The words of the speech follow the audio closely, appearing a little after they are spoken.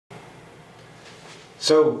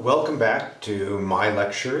So welcome back to my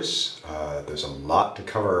lectures. There's a lot to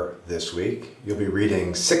cover this week. You'll be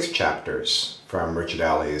reading 6 chapters from Richard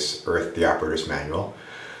Alley's Earth, the Operator's Manual.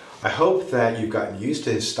 I hope that you've gotten used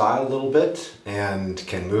to his style a little bit and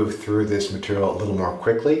can move through this material a little more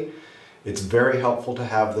quickly. It's very helpful to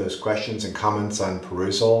have those questions and comments on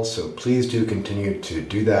perusal, so please do continue to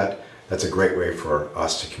do that. That's a great way for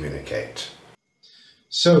us to communicate.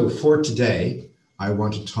 So for today, I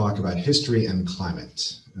want to talk about history and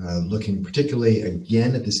climate, looking particularly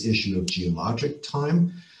again at this issue of geologic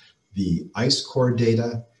time, the ice core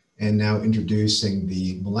data, and now introducing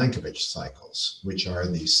the Milankovitch cycles, which are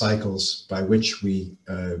the cycles by which we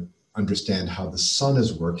understand how the sun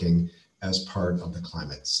is working as part of the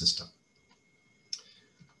climate system.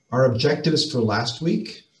 Our objectives for last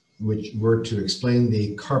week, which were to explain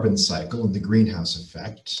the carbon cycle and the greenhouse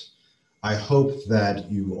effect. I hope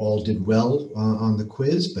that you all did well on the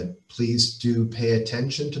quiz, but please do pay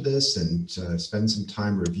attention to this and spend some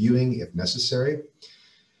time reviewing if necessary,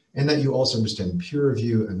 and that you also understand peer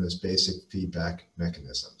review and those basic feedback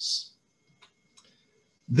mechanisms.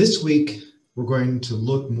 This week, we're going to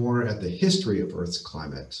look more at the history of Earth's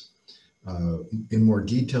climate in more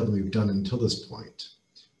detail than we've done until this point,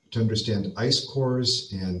 to understand ice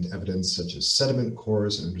cores and evidence such as sediment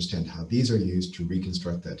cores and understand how these are used to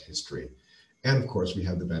reconstruct that history. And of course, we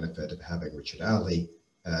have the benefit of having Richard Alley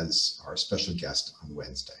as our special guest on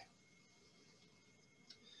Wednesday.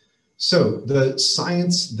 So the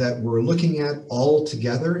science that we're looking at all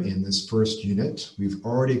together in this first unit, we've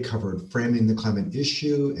already covered framing the climate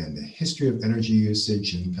issue and the history of energy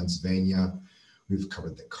usage in Pennsylvania. We've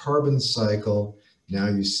covered the carbon cycle. Now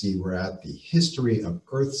you see we're at the history of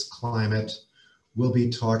Earth's climate. We'll be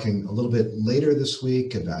talking a little bit later this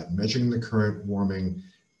week about measuring the current warming,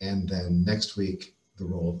 and then next week, the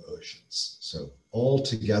role of oceans. So all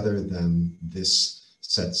together, then this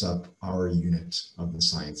sets up our unit of the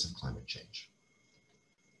science of climate change.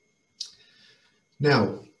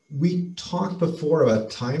 Now, we talked before about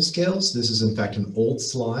timescales. This is in fact an old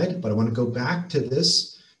slide, but I want to go back to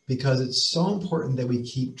this because it's so important that we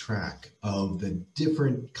keep track of the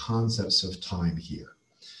different concepts of time here.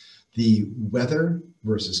 The weather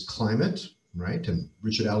versus climate, right? And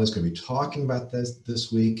Richard Alley is going to be talking about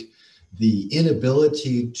this week. The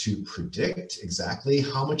inability to predict exactly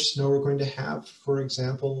how much snow we're going to have, for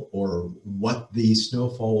example, or what the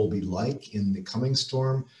snowfall will be like in the coming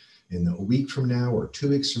storm in a week from now or 2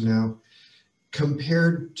 weeks from now,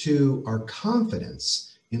 compared to our confidence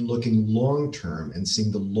in looking long-term and seeing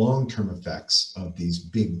the long-term effects of these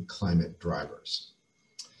big climate drivers.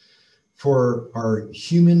 For our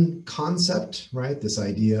human concept, right, this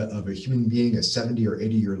idea of a human being, a 70 or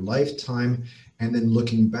 80-year lifetime, and then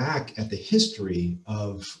looking back at the history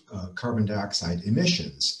of carbon dioxide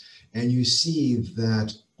emissions, and you see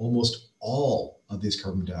that almost all of these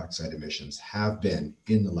carbon dioxide emissions have been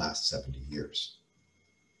in the last 70 years.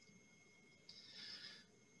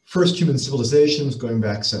 First human civilizations going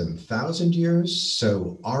back 7,000 years.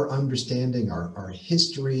 So our understanding, our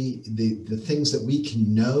history, the things that we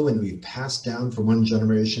can know and we've passed down from one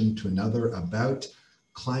generation to another about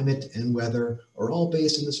climate and weather are all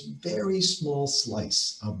based on this very small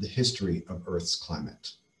slice of the history of Earth's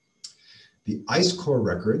climate. The ice core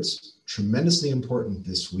records, tremendously important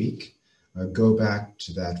this week, go back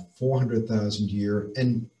to that 400,000 year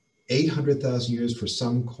and 800,000 years for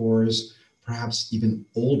some cores, perhaps even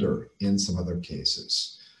older in some other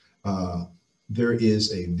cases. There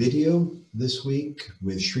is a video this week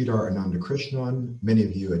with Sridhar Anandakrishnan. Many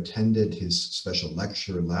of you attended his special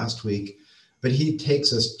lecture last week, but he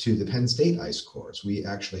takes us to the Penn State ice cores. We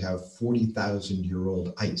actually have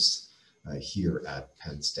 40,000-year-old ice here at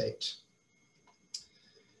Penn State.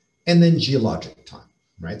 And then geologic time.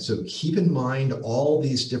 Right? So keep in mind all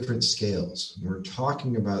these different scales. We're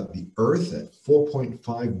talking about the Earth at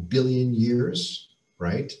 4.5 billion years,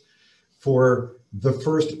 right? For the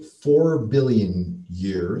first 4 billion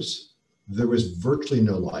years, there was virtually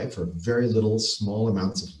no life or very little small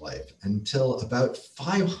amounts of life until about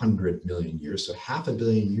 500 million years. So half a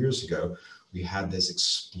billion years ago, we had this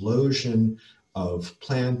explosion of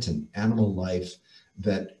plant and animal life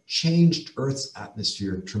that changed Earth's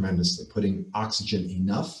atmosphere tremendously, putting oxygen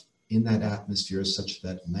enough in that atmosphere such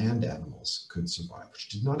that land animals could survive, which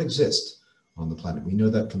did not exist on the planet. We know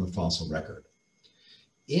that from the fossil record.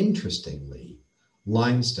 Interestingly,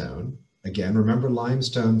 limestone, again, remember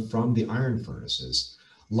limestone from the iron furnaces,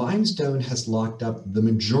 limestone has locked up the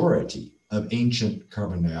majority of ancient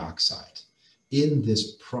carbon dioxide in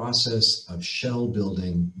this process of shell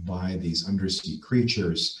building by these undersea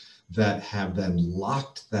creatures that have then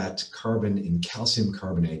locked that carbon in calcium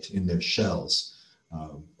carbonate in their shells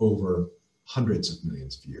over hundreds of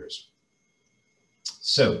millions of years.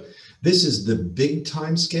 So this is the big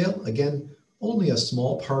time scale. Again, only a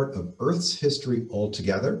small part of Earth's history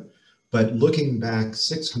altogether, but looking back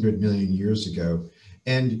 600 million years ago,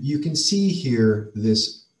 and you can see here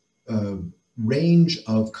this range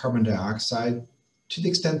of carbon dioxide to the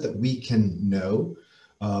extent that we can know,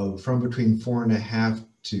 from between 4.5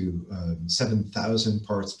 to 7,000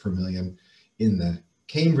 parts per million in the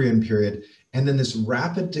Cambrian period, and then this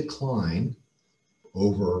rapid decline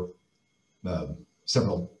over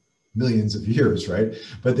several millions of years, right?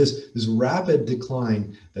 But this rapid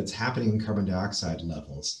decline that's happening in carbon dioxide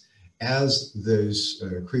levels as those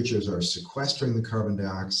creatures are sequestering the carbon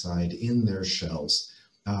dioxide in their shells,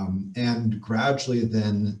 and gradually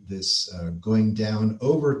then this going down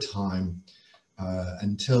over time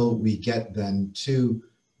until we get then to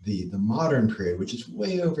the modern period, which is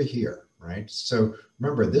way over here, right? So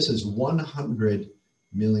remember, this is 100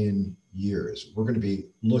 million years. We're going to be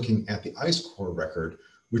looking at the ice core record,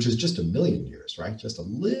 which is just 1 million years, right? Just a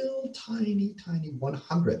little tiny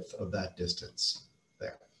 1/100th of that distance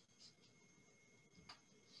there.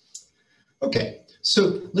 Okay,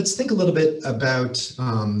 so let's think a little bit about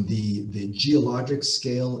the geologic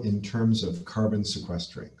scale in terms of carbon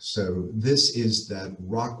sequestering. So this is that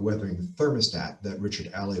rock weathering thermostat that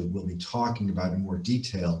Richard Alley will be talking about in more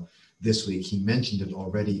detail this week. He mentioned it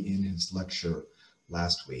already in his lecture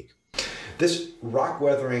last week. This rock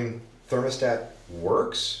weathering thermostat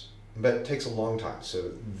works, but it takes a long time.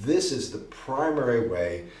 So this is the primary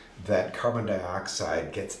way that carbon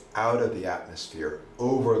dioxide gets out of the atmosphere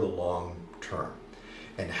over the long term.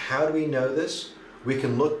 And how do we know this? We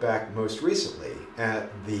can look back most recently at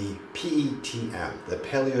the PETM, the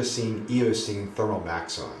Paleocene-Eocene thermal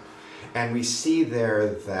maximum. And we see there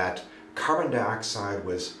that carbon dioxide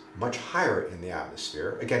was much higher in the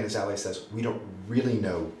atmosphere. Again, as Ali says, we don't really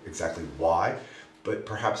know exactly why, but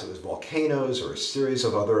perhaps it was volcanoes or a series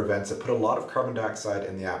of other events that put a lot of carbon dioxide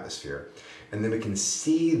in the atmosphere. And then we can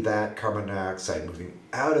see that carbon dioxide moving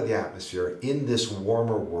out of the atmosphere in this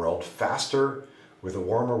warmer world, faster with a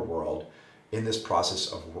warmer world, in this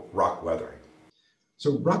process of rock weathering.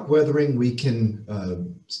 So rock weathering we can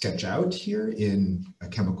sketch out here in a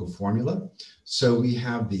chemical formula. So we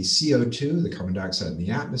have the CO2, the carbon dioxide in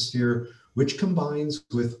the atmosphere, which combines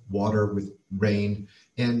with water, with rain,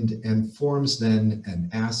 and forms then an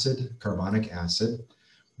acid, carbonic acid,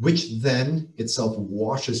 which then itself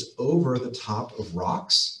washes over the top of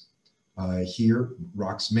rocks. Here,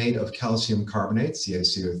 rocks made of calcium carbonate,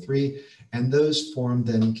 CaCO3, and those form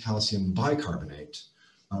then calcium bicarbonate,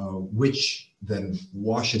 which then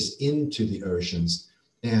washes into the oceans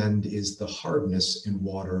and is the hardness in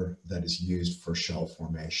water that is used for shell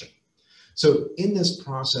formation. So in this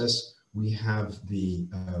process, we have the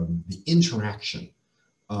interaction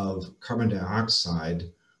of carbon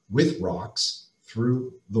dioxide with rocks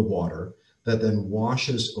through the water that then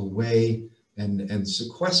washes away and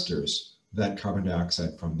sequesters that carbon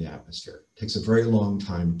dioxide from the atmosphere. It takes a very long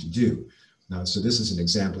time to do. Now, so this is an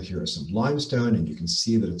example here of some limestone, and you can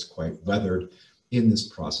see that it's quite weathered in this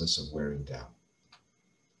process of wearing down.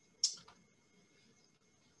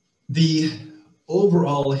 The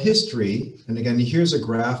overall history, and again, here's a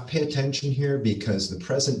graph. Pay attention here because the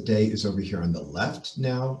present day is over here on the left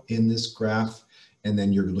now in this graph, and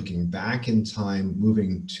then you're looking back in time,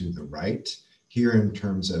 moving to the right here in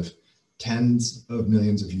terms of tens of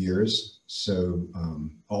millions of years. So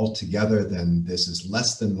altogether, then this is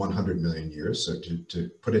less than 100 million years. So to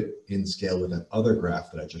put it in scale with that other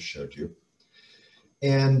graph that I just showed you.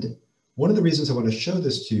 And one of the reasons I want to show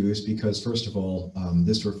this to you is because, first of all,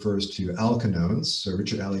 this refers to alkanones. So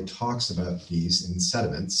Richard Alley talks about these in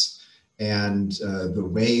sediments and the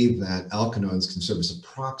way that alkanones can serve as a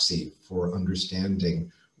proxy for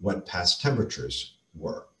understanding what past temperatures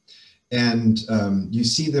were. And you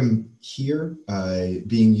see them here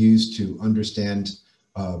being used to understand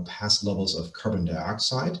past levels of carbon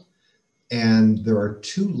dioxide. And there are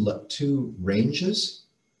two ranges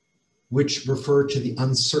which refer to the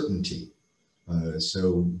uncertainty.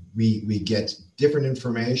 So we get different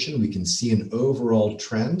information. We can see an overall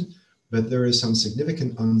trend, but there is some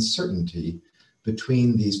significant uncertainty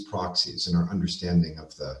between these proxies in our understanding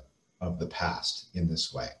of the past in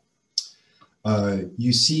this way.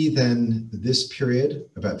 You see then this period,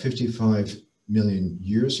 about 55 million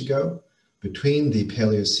years ago, between the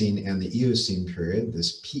Paleocene and the Eocene period,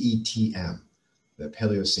 this PETM, the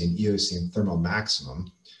Paleocene-Eocene thermal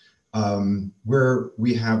maximum, where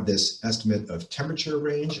we have this estimate of temperature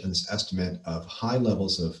range and this estimate of high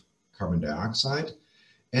levels of carbon dioxide,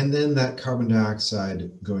 and then that carbon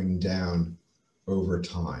dioxide going down over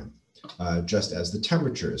time, just as the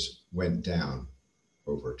temperatures went down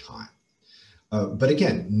over time. But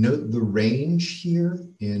again, note the range here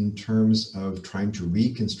in terms of trying to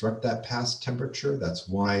reconstruct that past temperature. That's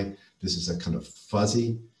why this is a kind of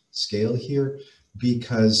fuzzy scale here,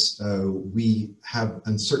 because we have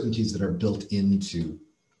uncertainties that are built into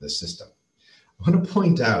the system. I want to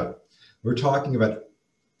point out, we're talking about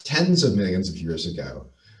tens of millions of years ago,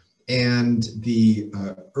 and the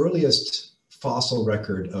earliest fossil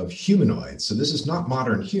record of humanoids, so this is not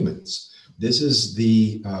modern humans, this is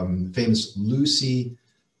the famous Lucy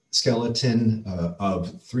skeleton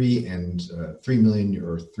of 3 million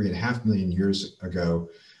or 3.5 million years ago.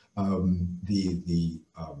 The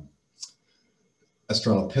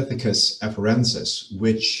Australopithecus afarensis,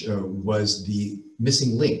 which was the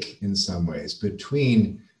missing link in some ways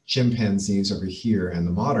between chimpanzees over here and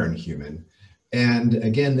the modern human. And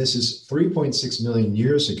again, this is 3.6 million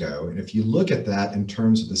years ago. And if you look at that in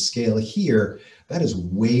terms of the scale here, that is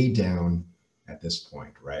way down at this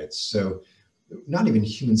point, right? So not even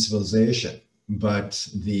human civilization, but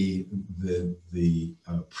the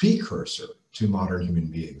precursor to modern human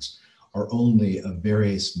beings are only a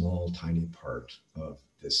very small, tiny part of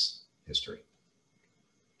this history.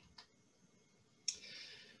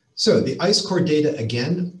 So the ice core data,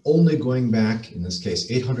 again, only going back, in this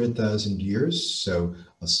case, 800,000 years. So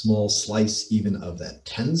a small slice even of that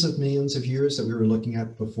tens of millions of years that we were looking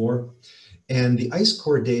at before. And the ice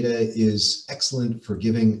core data is excellent for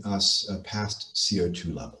giving us past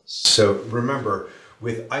CO2 levels. So remember,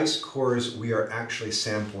 with ice cores, we are actually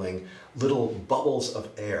sampling little bubbles of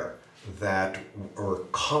air that are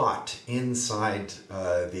caught inside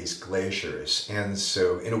these glaciers. And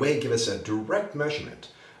so in a way, give us a direct measurement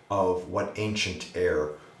of what ancient air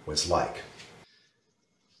was like.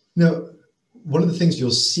 Now, one of the things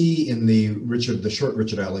you'll see in the short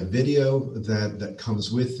Richard Alley video that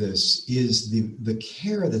comes with this is the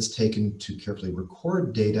care that's taken to carefully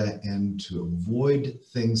record data and to avoid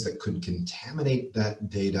things that could contaminate that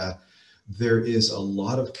data. There is a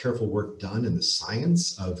lot of careful work done in the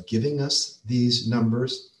science of giving us these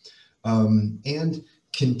numbers, and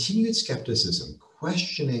continued skepticism,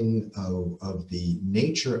 questioning of the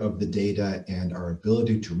nature of the data and our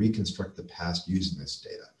ability to reconstruct the past using this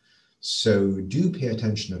data. So do pay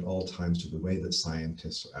attention at all times to the way that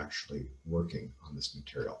scientists are actually working on this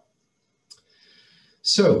material.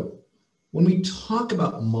 So when we talk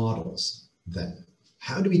about models, then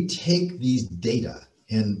how do we take these data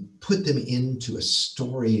and put them into a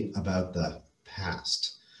story about the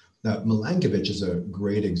past? Now, Milankovitch is a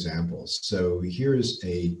great example. So here's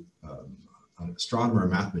an astronomer,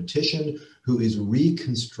 mathematician, who is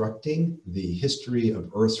reconstructing the history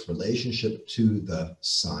of Earth's relationship to the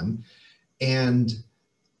sun, and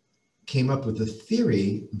came up with a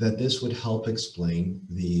theory that this would help explain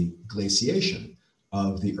the glaciation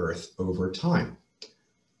of the Earth over time.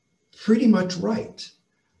 Pretty much right,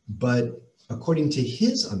 but according to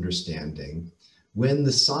his understanding, when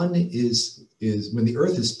the sun when the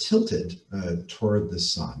Earth is tilted toward the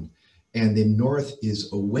sun and the north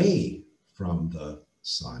is away from the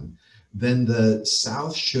sun, then the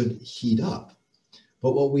south should heat up.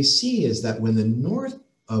 But what we see is that when the north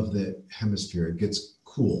of the hemisphere gets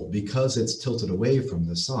cool because it's tilted away from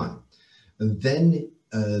the sun, then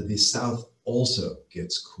the south also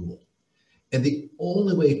gets cool. And the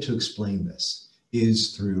only way to explain this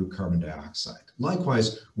is through carbon dioxide.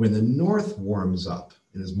 Likewise, when the north warms up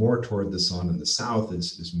and is more toward the sun and the south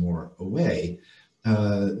is more away,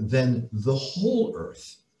 then the whole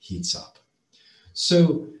Earth heats up.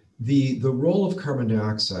 So the role of carbon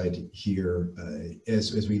dioxide here,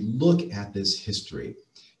 as we look at this history,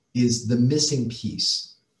 is the missing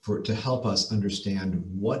piece to help us understand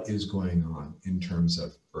what is going on in terms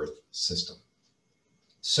of Earth system.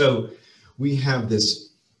 So we have this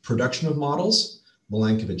production of models.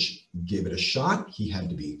 Milankovitch gave it a shot. He had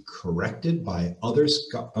to be corrected by other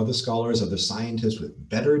scholars, other scientists with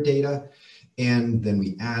better data. And then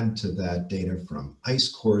we add to that data from ice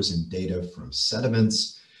cores and data from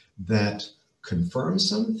sediments that confirm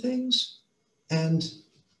some things and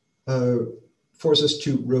force us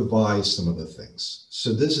to revise some of the things.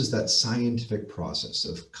 So this is that scientific process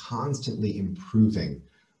of constantly improving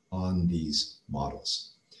on these models.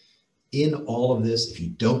 In all of this, if you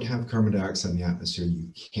don't have carbon dioxide in the atmosphere, you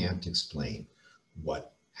can't explain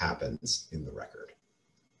what happens in the record.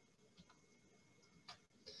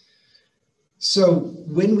 So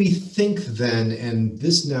when we think then, and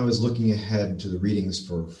this now is looking ahead to the readings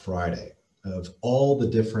for Friday, of all the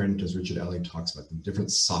different, as Richard Alley talks about, the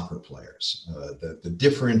different soccer players, the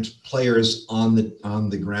different players on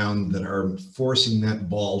the ground that are forcing that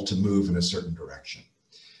ball to move in a certain direction.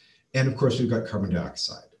 And of course, we've got carbon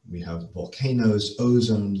dioxide. We have volcanoes,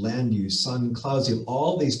 ozone, land use, sun, clouds, you have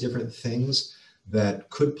all these different things that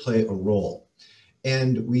could play a role.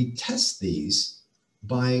 And we test these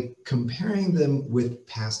by comparing them with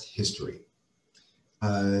past history.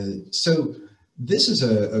 So this is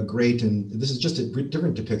a great, and this is just a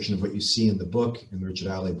different depiction of what you see in the book, in the Richard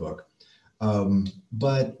Alley book.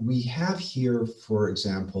 But we have here, for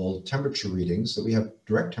example, temperature readings. So we have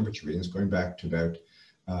direct temperature readings going back to about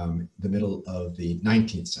the middle of the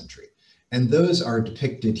 19th century. And those are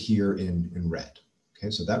depicted here in red. Okay,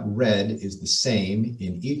 so that red is the same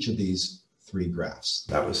in each of these three graphs.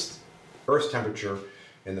 That was Earth's temperature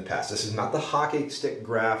in the past. This is not the hockey stick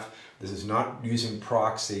graph. This is not using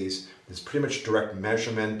proxies. This is pretty much direct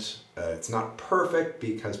measurement. It's not perfect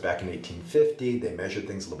because back in 1850, they measured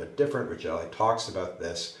things a little bit different. Richard Alley talks about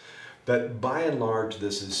this. But by and large,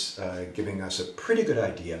 this is giving us a pretty good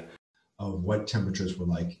idea of what temperatures were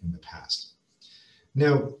like in the past.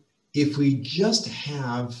 Now, if we just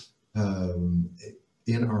have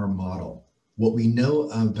in our model what we know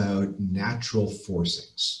about natural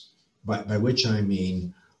forcings, by which I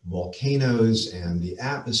mean volcanoes and the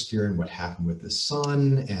atmosphere and what happened with the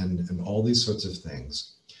sun and all these sorts of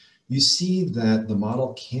things, you see that the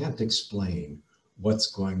model can't explain what's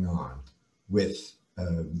going on with,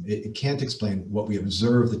 it can't explain what we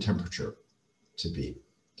observe the temperature to be.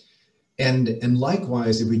 And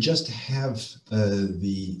likewise, if we just have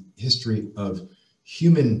the history of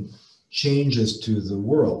human changes to the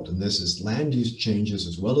world, and this is land use changes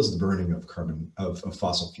as well as the burning of of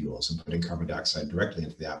fossil fuels and putting carbon dioxide directly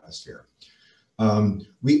into the atmosphere,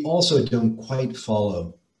 we also don't quite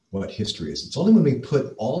follow what history is. It's only when we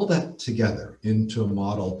put all of that together into a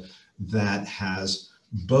model that has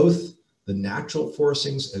both the natural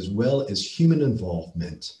forcings as well as human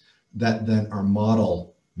involvement that then our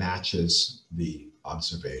model matches the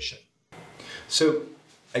observation. So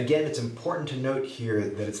again, it's important to note here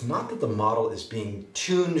that it's not that the model is being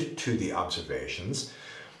tuned to the observations,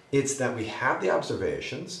 it's that we have the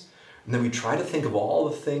observations and then we try to think of all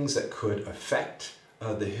the things that could affect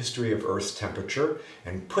the history of Earth's temperature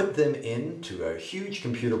and put them into a huge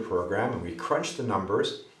computer program, and we crunch the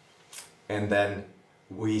numbers, and then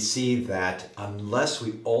we see that unless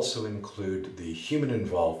we also include the human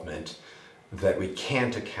involvement, that we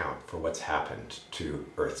can't account for what's happened to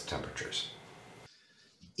Earth's temperatures.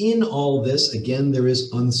 In all this, again, there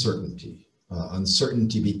is uncertainty.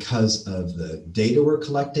 Uncertainty because of the data we're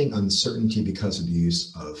collecting, uncertainty because of the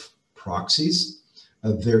use of proxies.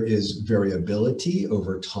 There is variability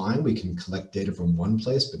over time. We can collect data from one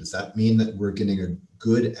place, but does that mean that we're getting a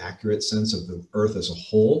good, accurate sense of the Earth as a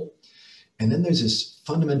whole? And then there's this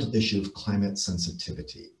fundamental issue of climate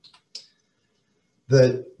sensitivity.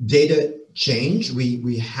 The data change.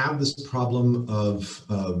 We have this problem of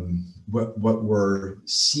what we're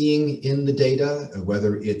seeing in the data,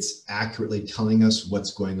 whether it's accurately telling us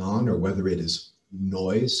what's going on or whether it is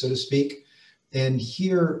noise, so to speak. And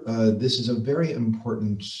here, this is a very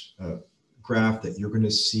important graph that you're going to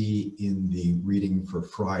see in the reading for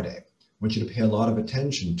Friday. I want you to pay a lot of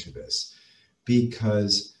attention to this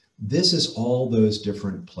because this is all those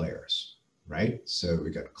different players, right? So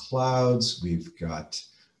we've got clouds, we've got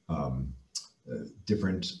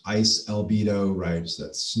different ice albedo, right? So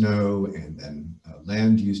that's snow, and then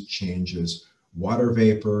land use changes, water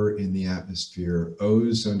vapor in the atmosphere,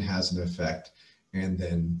 ozone has an effect, and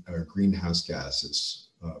then greenhouse gases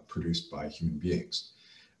produced by human beings.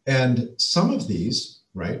 And some of these,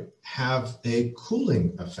 right, have a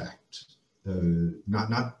cooling effect.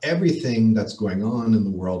 Not everything that's going on in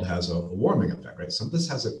the world has a warming effect, right? Some of this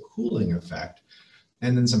has a cooling effect,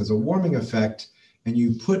 and then some has a warming effect. And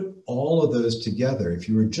you put all of those together, if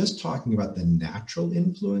you were just talking about the natural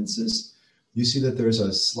influences, you see that there's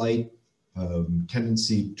a slight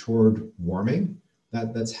tendency toward warming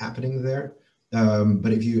that's happening there.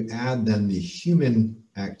 But if you add then the human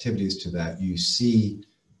activities to that, you see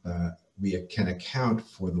we can account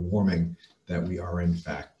for the warming that we are in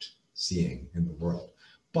fact seeing in the world.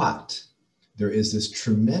 But there is this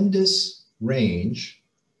tremendous range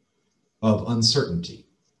of uncertainty.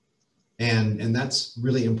 And that's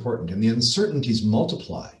really important. And the uncertainties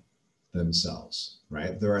multiply themselves,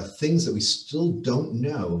 right? There are things that we still don't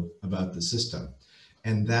know about the system.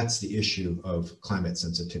 And that's the issue of climate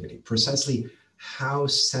sensitivity. Precisely how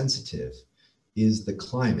sensitive is the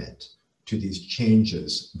climate to these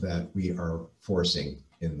changes that we are forcing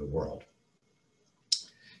in the world?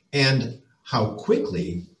 And how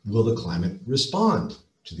quickly will the climate respond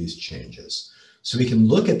to these changes? So we can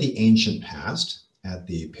look at the ancient past, at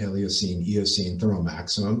the Paleocene, Eocene thermal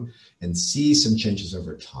maximum, and see some changes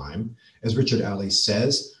over time. As Richard Alley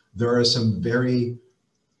says, there are some very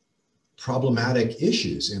problematic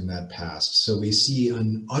issues in that past. So we see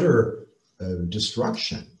an utter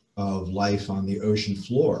destruction of life on the ocean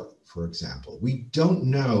floor, for example. We don't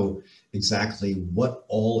know exactly what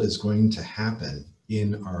all is going to happen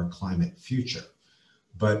in our climate future,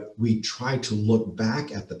 but we try to look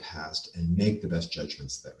back at the past and make the best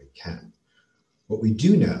judgments that we can. What we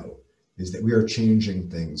do know is that we are changing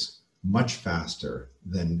things much faster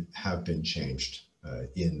than have been changed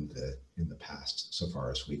in the past, so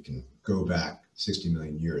far as we can go back 60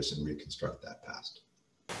 million years and reconstruct that past.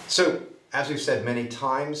 So, as we've said many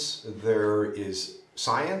times, there is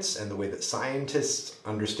science and the way that scientists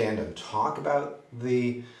understand and talk about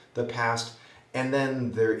the past, and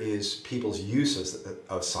then there is people's uses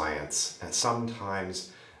of science, and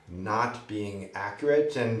sometimes not being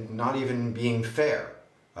accurate and not even being fair.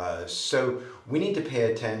 So we need to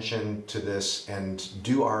pay attention to this and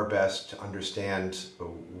do our best to understand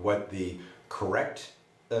what the correct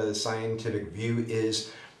scientific view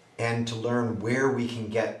is and to learn where we can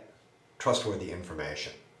get trustworthy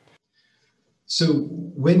information. So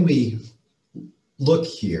when we look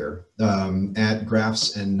here at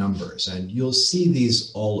graphs and numbers, and you'll see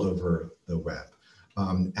these all over the web.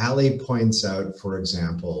 Ali points out, for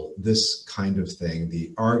example, this kind of thing,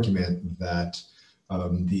 the argument that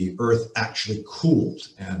the Earth actually cooled.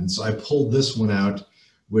 And so I pulled this one out,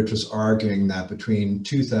 which was arguing that between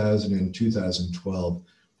 2000 and 2012,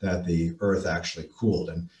 that the Earth actually cooled.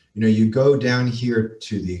 And you go down here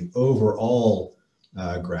to the overall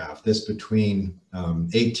graph, this between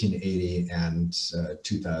 1880 and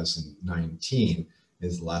 2019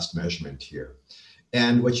 is the last measurement here.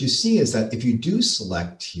 And what you see is that if you do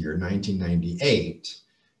select here 1998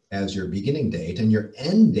 as your beginning date and your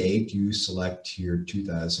end date, you select here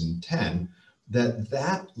 2010,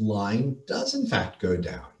 that line does in fact go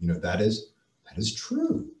down. That is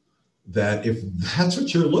true. That if that's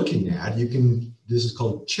what you're looking at, this is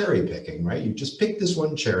called cherry picking, right? You just pick this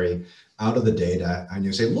one cherry out of the data and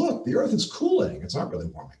you say, look, the Earth is cooling. It's not really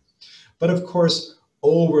warming. But of course,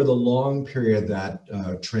 over the long period,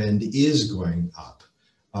 that trend is going up.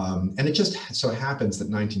 And it just so happens that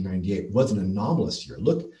 1998 was an anomalous year.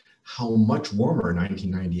 Look how much warmer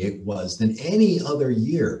 1998 was than any other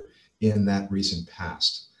year in that recent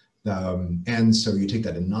past. And so you take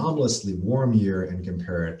that anomalously warm year and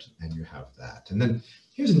compare it, and you have that. And then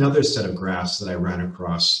here's another set of graphs that I ran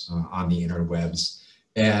across on the interwebs.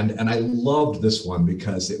 And I loved this one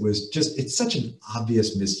because it's such an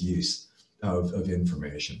obvious misuse of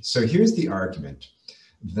information. So here's the argument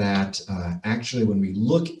that actually when we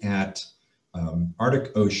look at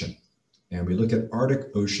Arctic Ocean and we look at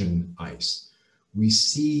Arctic Ocean ice, we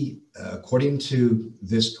see, according to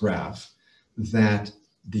this graph, that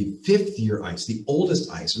the fifth year ice, the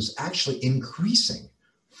oldest ice, was actually increasing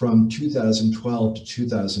from 2012 to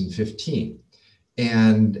 2015.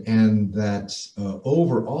 And that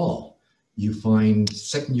overall, you find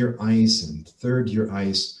second year ice and third year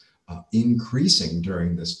ice increasing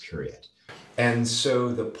during this period. And so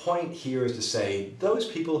the point here is to say those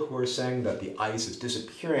people who are saying that the ice is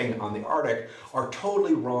disappearing on the Arctic are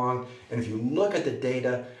totally wrong. And if you look at the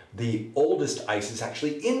data, the oldest ice is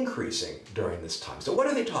actually increasing during this time. So what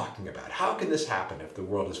are they talking about? How can this happen if the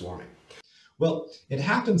world is warming? Well, it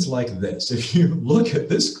happens like this. If you look at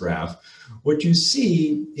this graph, what you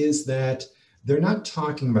see is that they're not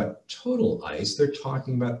talking about total ice, they're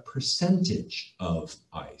talking about percentage of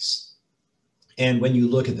ice. And when you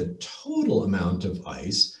look at the total amount of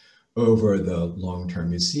ice over the long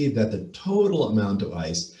term, you see that the total amount of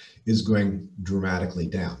ice is going dramatically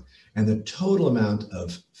down. And the total amount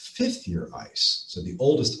of fifth year ice, so the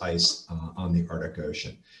oldest ice on the Arctic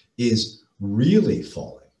Ocean, is really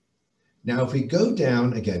falling. Now, if we go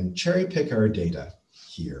down, again, cherry pick our data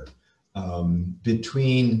here,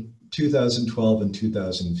 between 2012 and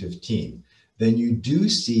 2015, then you do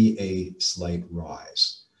see a slight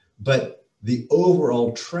rise. But the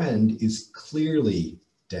overall trend is clearly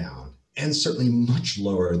down and certainly much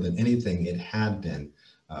lower than anything it had been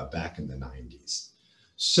back in the 90s.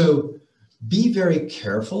 So be very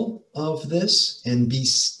careful of this and be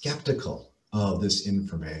skeptical of this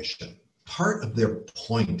information. Part of their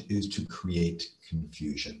point is to create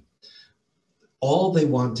confusion. All they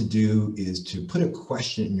want to do is to put a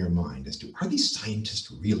question in your mind as to, are these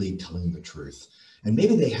scientists really telling the truth? And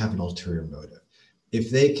maybe they have an ulterior motive. If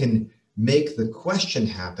they can make the question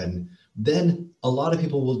happen, then a lot of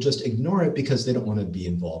people will just ignore it because they don't want to be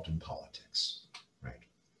involved in politics, right?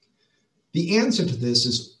 The answer to this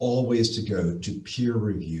is always to go to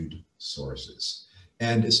peer-reviewed sources,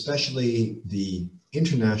 and especially the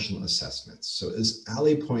international assessments. So as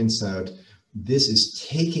Ali points out, this is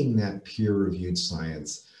taking that peer-reviewed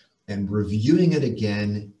science and reviewing it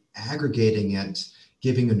again, aggregating it,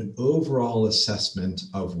 giving an overall assessment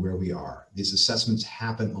of where we are. These assessments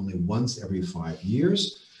happen only once every 5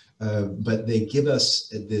 years, but they give us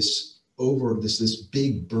this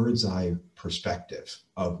big bird's eye perspective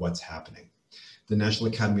of what's happening. The National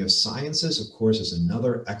Academy of Sciences, of course, is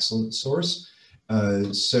another excellent source.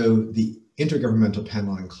 So the Intergovernmental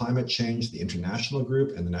Panel on Climate Change, the International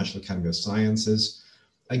Group, and the National Academy of Sciences.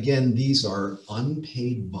 Again, these are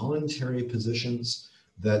unpaid voluntary positions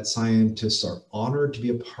that scientists are honored to be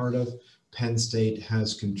a part of. Penn State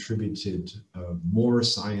has contributed more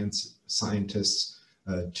scientists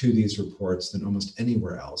to these reports than almost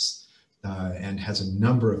anywhere else, and has a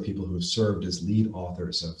number of people who have served as lead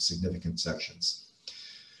authors of significant sections.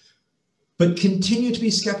 But continue to be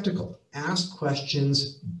skeptical, ask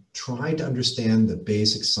questions, try to understand the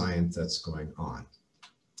basic science that's going on.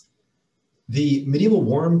 The medieval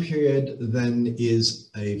warm period then is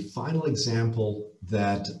a final example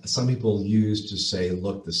that some people use to say,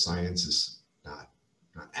 look, the science is not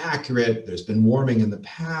accurate, there's been warming in the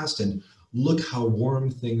past, and look how warm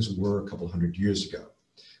things were a couple hundred years ago.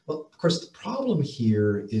 Well, of course, the problem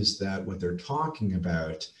here is that what they're talking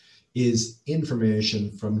about is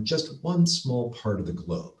information from just one small part of the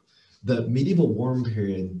globe. The medieval warm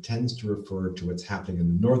period tends to refer to what's happening in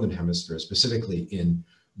the Northern Hemisphere, specifically in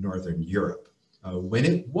Northern Europe, when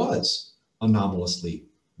it was anomalously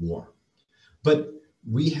warm. But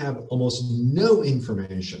we have almost no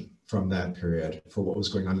information from that period for what was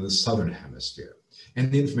going on in the Southern Hemisphere.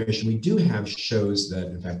 And the information we do have shows that,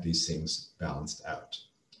 in fact, these things balanced out.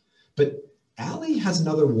 But Ali has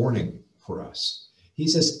another warning for us. He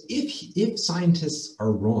says, if scientists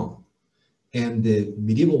are wrong, and the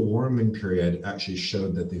medieval warming period actually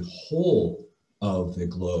showed that the whole of the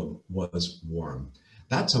globe was warm,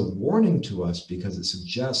 that's a warning to us because it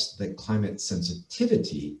suggests that climate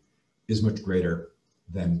sensitivity is much greater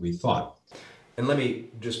than we thought. And let me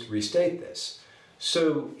just restate this.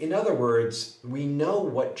 So, in other words, we know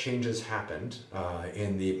what changes happened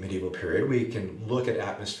in the medieval period. We can look at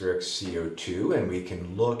atmospheric CO2, and we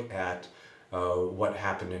can look at what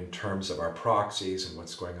happened in terms of our proxies and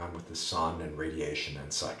what's going on with the sun and radiation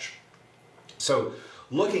and such. So,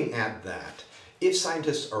 looking at that, if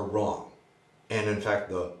scientists are wrong, and in fact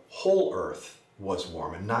the whole Earth was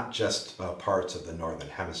warm and not just parts of the Northern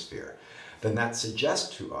Hemisphere, then that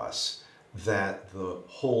suggests to us that the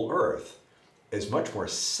whole Earth is much more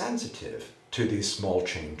sensitive to these small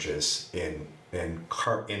changes in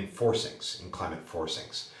forcings, in climate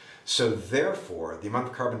forcings. So therefore, the amount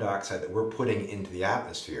of carbon dioxide that we're putting into the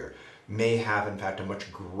atmosphere may have, in fact, a much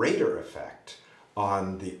greater effect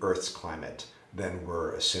on the Earth's climate than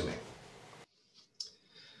we're assuming.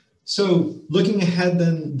 So looking ahead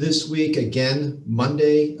then this week, again,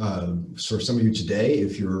 Monday, for some of you today,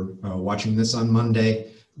 if you're watching this on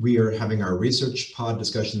Monday, we are having our research pod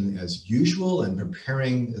discussion as usual and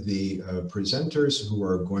preparing the presenters who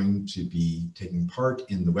are going to be taking part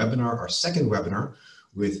in the webinar, our second webinar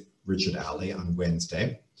with Richard Ali on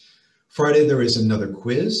Wednesday. Friday, there is another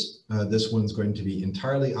quiz. This one's going to be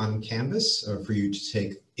entirely on Canvas for you to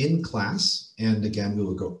take in class. And again, we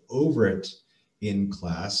will go over it in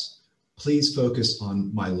class. Please focus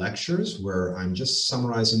on my lectures where I'm just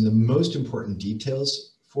summarizing the most important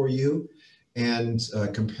details for you, and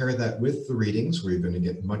compare that with the readings where you're going to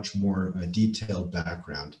get much more detailed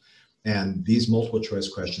background. And these multiple choice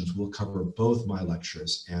questions will cover both my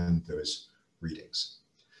lectures and those readings.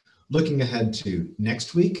 Looking ahead to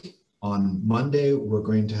next week, on Monday, we're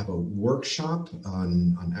going to have a workshop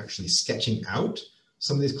on actually sketching out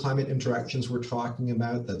some of these climate interactions we're talking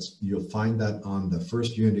about. You'll find that on the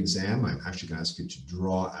first unit exam. I'm actually going to ask you to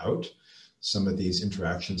draw out some of these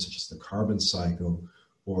interactions, such as the carbon cycle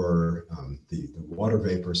or the water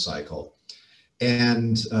vapor cycle.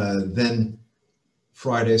 And then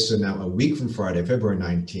Friday, so now a week from Friday, February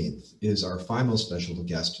 19th, is our final special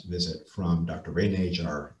guest visit from Dr. Ray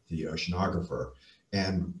Najar, the oceanographer.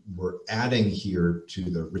 And we're adding here to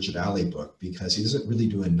the Richard Ali book because he doesn't really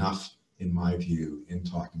do enough, in my view, in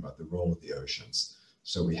talking about the role of the oceans.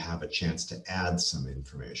 So we have a chance to add some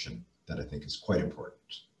information that I think is quite important.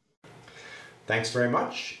 Thanks very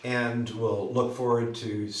much, and we'll look forward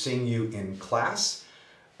to seeing you in class.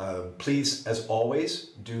 Please, as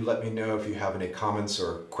always, do let me know if you have any comments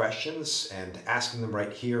or questions, and asking them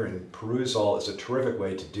right here in Perusall is a terrific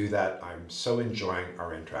way to do that. I'm so enjoying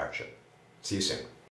our interaction. See you soon.